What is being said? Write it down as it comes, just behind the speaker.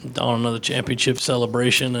on another championship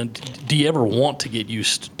celebration. And do you ever want to get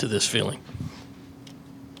used to this feeling?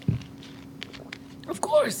 Of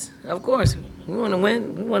course. We want to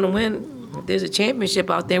win. If there's a championship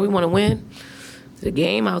out there, we want to win. If there's a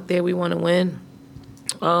game out there, we want to win.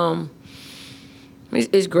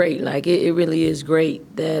 It's great. Like, it really is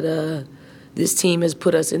great that this team has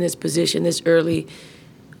put us in this position this early.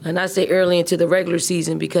 And I say early into the regular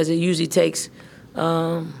season because it usually takes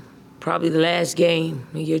probably the last game.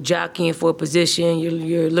 You're jockeying for a position.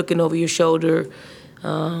 You're looking over your shoulder.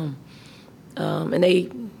 And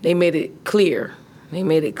they made it clear.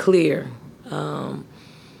 And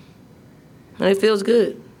it feels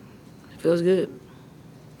good.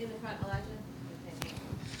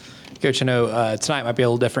 Coach, I know tonight might be a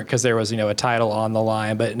little different because there was, a title on the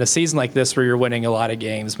line. But in a season like this where you're winning a lot of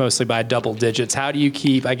games, mostly by double digits, how do you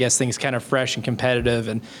keep, I guess, things kind of fresh and competitive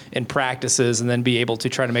and in practices and then be able to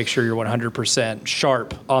try to make sure you're 100%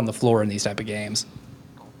 sharp on the floor in these type of games?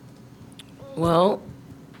 Well,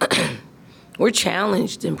 we're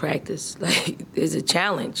challenged in practice. Like, it's a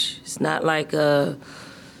challenge. It's not like it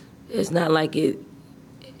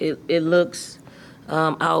looks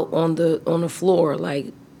out on the floor.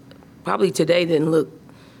 Like, probably today didn't look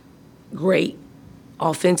great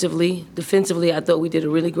offensively. Defensively, I thought we did a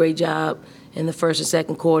really great job in the first and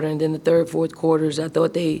second quarter, and then the third, fourth quarters, I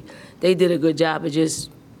thought they did a good job of just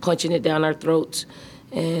punching it down our throats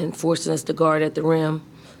and forcing us to guard at the rim.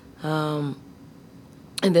 And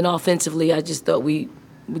then offensively, I just thought we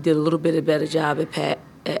did a little bit of better job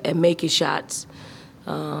at making shots.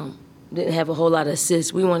 Didn't have a whole lot of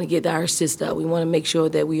assists. We want to get our assists up. We want to make sure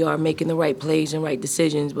that we are making the right plays and right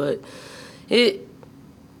decisions. But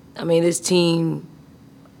this team,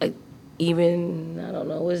 even, I don't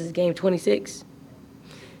know, what is this, game 26?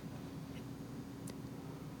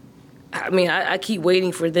 I keep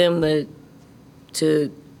waiting for them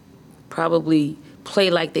to probably play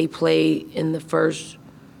like they played in the first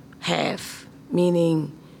half,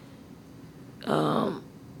 meaning a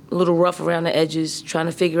little rough around the edges, trying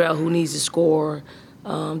to figure out who needs to score,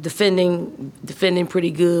 defending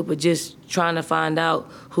pretty good, but just trying to find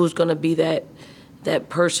out who's going to be that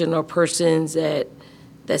person or persons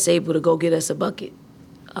that's able to go get us a bucket,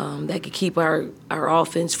 that could keep our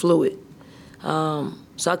offense fluid. So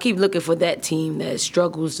I keep looking for that team that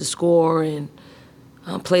struggles to score and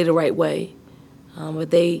play the right way.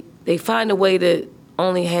 But they find a way to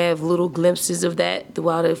only have little glimpses of that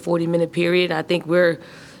throughout a 40-minute period. I think we're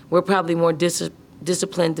probably more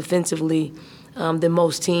disciplined defensively than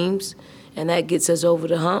most teams, and that gets us over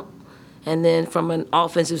the hump. And then from an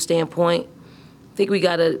offensive standpoint, I think we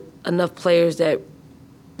got enough players that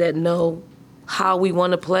know how we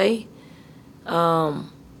want to play,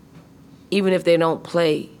 even if they don't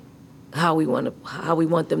play how we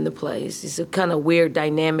want them to play. It's a kind of weird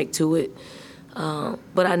dynamic to it.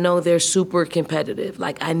 But I know they're super competitive.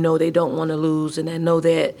 Like, I know they don't want to lose, and I know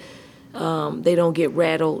that they don't get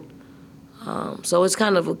rattled. So it's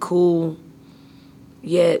kind of a cool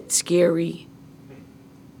yet scary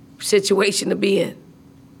situation to be in.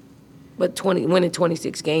 But winning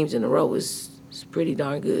 26 games in a row is pretty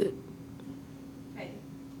darn good.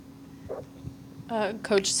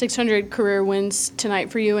 Coach, 600 career wins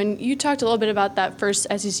tonight for you, and you talked a little bit about that first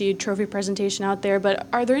SEC trophy presentation out there, but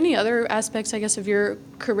are there any other aspects, I guess, of your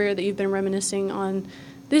career that you've been reminiscing on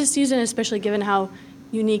this season, especially given how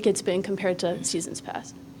unique it's been compared to seasons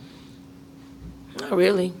past? Not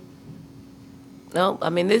really. No,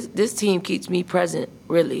 this team keeps me present,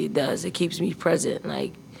 really, it does. It keeps me present.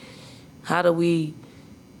 Like, how do we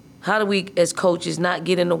as coaches not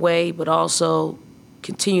get in the way, but also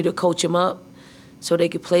continue to coach them up so they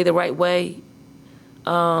could play the right way?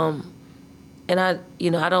 And I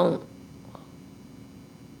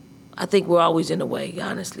think we're always in the way,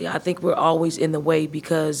 honestly. I think we're always in the way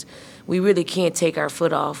because we really can't take our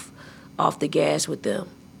foot off the gas with them.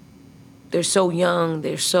 They're so young,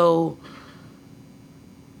 they're so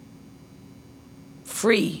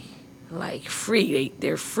free,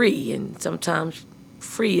 they're free, and sometimes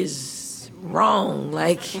free is wrong.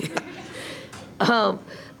 Like,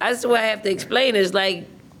 that's the way I have to explain it. It's like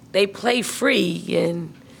they play free,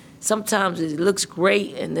 and sometimes it looks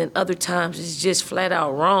great, and then other times it's just flat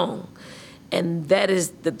out wrong. And that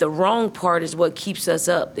is the wrong part is what keeps us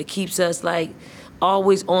up. It keeps us like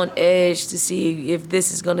always on edge to see if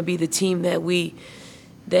this is going to be the team that we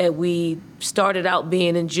started out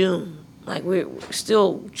being in June. Like, we're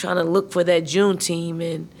still trying to look for that June team,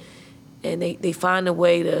 and they find a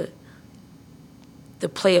way to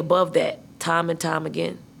play above that time and time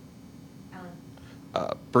again.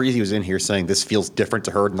 Breezy was in here saying this feels different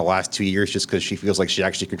to her in the last 2 years just because she feels like she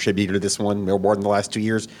actually contributed to this one more than the last 2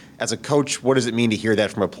 years. As a coach, what does it mean to hear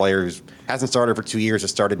that from a player who hasn't started for 2 years,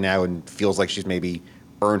 has started now, and feels like she's maybe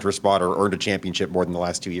earned her spot or earned a championship more than the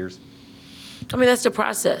last 2 years? I mean, that's the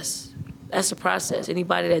process. That's the process.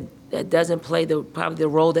 Anybody that doesn't play probably the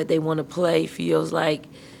role that they want to play feels like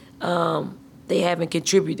they haven't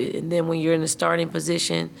contributed. And then when you're in a starting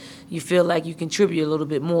position, you feel like you contribute a little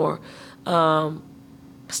bit more.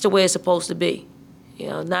 That's the way it's supposed to be. You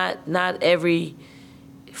know, not every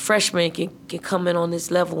freshman can come in on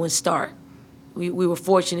this level and start. We were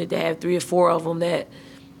fortunate to have 3 or 4 of them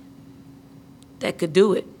that could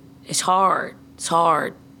do it. It's hard. It's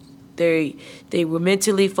hard. They were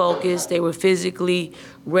mentally focused. They were physically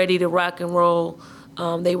ready to rock and roll.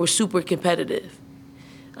 They were super competitive.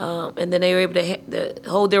 And then they were able to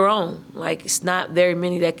hold their own. Like, it's not very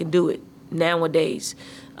many that can do it nowadays.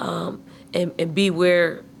 And be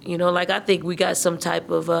where, you know, like, I think we got some type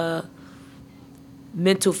of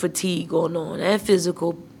mental fatigue going on and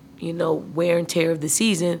physical, you know, wear and tear of the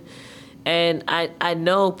season. And I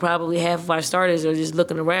know probably half of our starters are just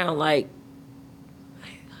looking around like,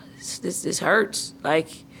 this hurts. Like,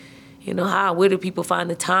 you know, where do people find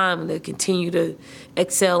the time to continue to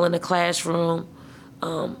excel in the classroom,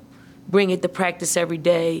 bring it to practice every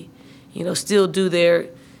day, you know, still do their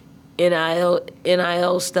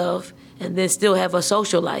NIL stuff, and then still have a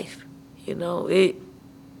social life. You know,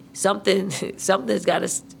 something's got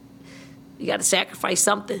to, you got to sacrifice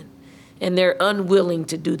something, and they're unwilling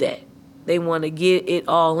to do that. They want to get it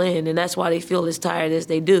all in, and that's why they feel as tired as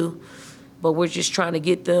they do. But we're just trying to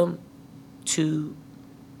get them to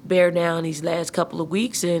bear down these last couple of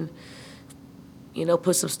weeks and, you know,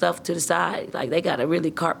 put some stuff to the side. Like, they got to really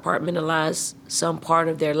compartmentalize some part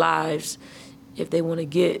of their lives if they want to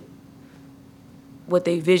get what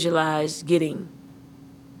they visualize getting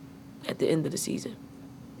at the end of the season.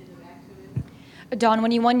 Dawn,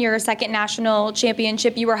 when you won your second national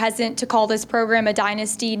championship, you were hesitant to call this program a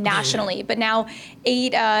dynasty nationally, but now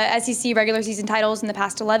 8 SEC regular season titles in the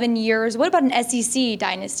past 11 years. What about an SEC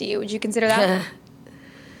dynasty? Would you consider that?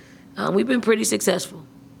 We've been pretty successful,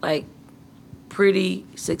 like pretty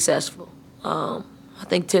successful. I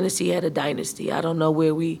think Tennessee had a dynasty. I don't know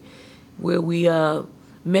where we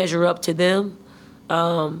measure up to them.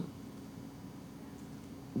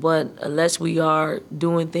 But unless we are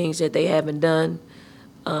doing things that they haven't done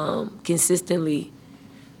consistently,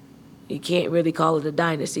 you can't really call it a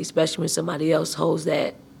dynasty, especially when somebody else holds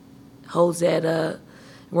that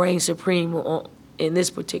reign supreme in this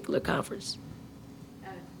particular conference.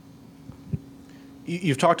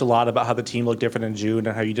 You've talked a lot about how the team looked different in June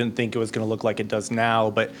and how you didn't think it was going to look like it does now,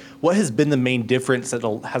 but what has been the main difference that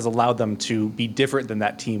has allowed them to be different than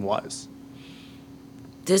that team was?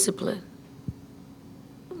 Discipline.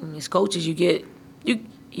 As coaches, you get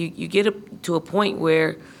to a point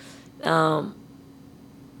where you're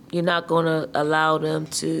not going to allow them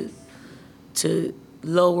to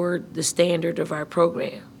lower the standard of our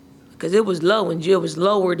program, because it was low in June. It was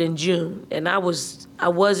lower than June, and I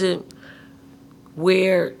wasn't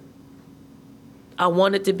where I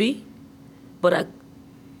wanted to be, but I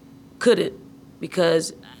couldn't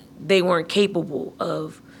because they weren't capable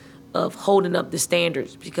of holding up the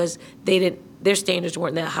standards, because their standards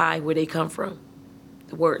weren't that high where they come from.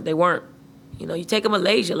 They weren't. You know, you take a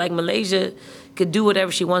Malaysia. Like, Malaysia could do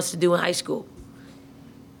whatever she wants to do in high school.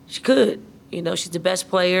 She could. You know, she's the best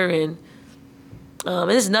player, and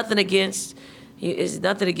it's nothing against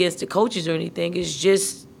the coaches or anything. It's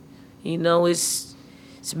just, you know, it's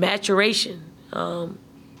maturation. You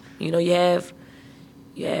know, you have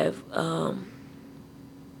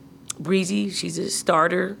Breezy. She's a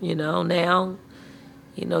starter. You know, now,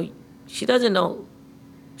 you know, she didn't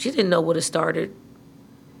know what a starter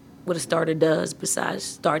does besides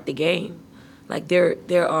start the game. Like,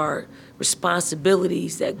 there are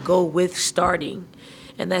responsibilities that go with starting,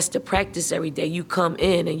 and that's to practice every day. You come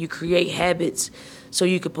in and you create habits so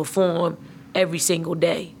you can perform every single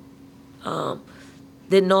day.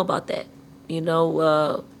 Didn't know about that. You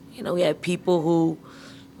know, we had people who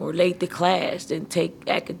were late to class, didn't take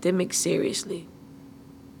academics seriously.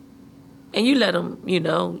 And you let them, you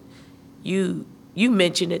know, you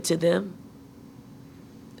mention it to them,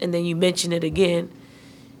 and then you mention it again,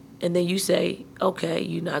 and then you say, okay,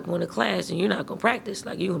 you're not going to class and you're not going to practice,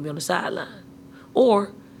 like, you're going to be on the sideline.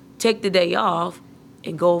 Or take the day off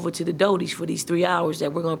and go over to the Doties for these 3 hours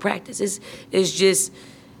that we're going to practice. It's just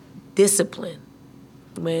discipline.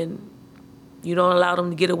 When you don't allow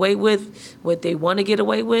them to get away with what they want to get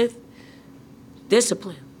away with,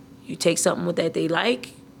 discipline. You take something that they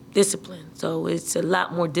like discipline. So it's a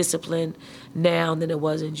lot more discipline now than it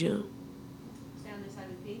was in June.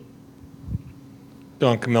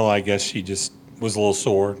 Don Camilla, I guess she just was a little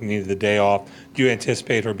sore, needed the day off. Do you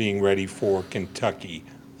anticipate her being ready for Kentucky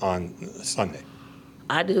on Sunday?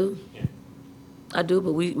 I do. I do,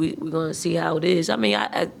 but we're going to see how it is. I mean,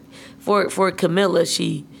 for Camilla,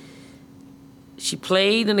 she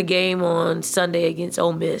played in a game on Sunday against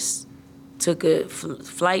Ole Miss, took a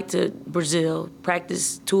flight to Brazil,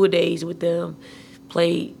 practiced 2 days with them,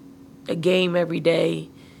 played a game every day,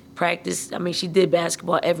 practiced. I mean, she did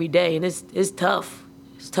basketball every day, and it's tough.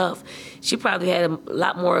 It's tough. She probably had a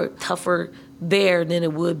lot more tougher there than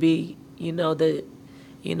it would be,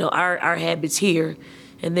 our habits here,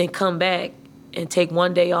 and then come back and take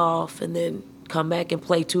 1 day off, and then come back and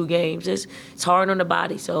play 2 games. It's hard on the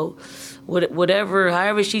body. So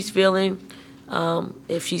however she's feeling,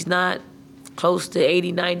 if she's not close to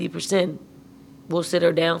 80, 90%, we'll sit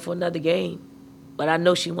her down for another game. But I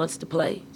know she wants to play.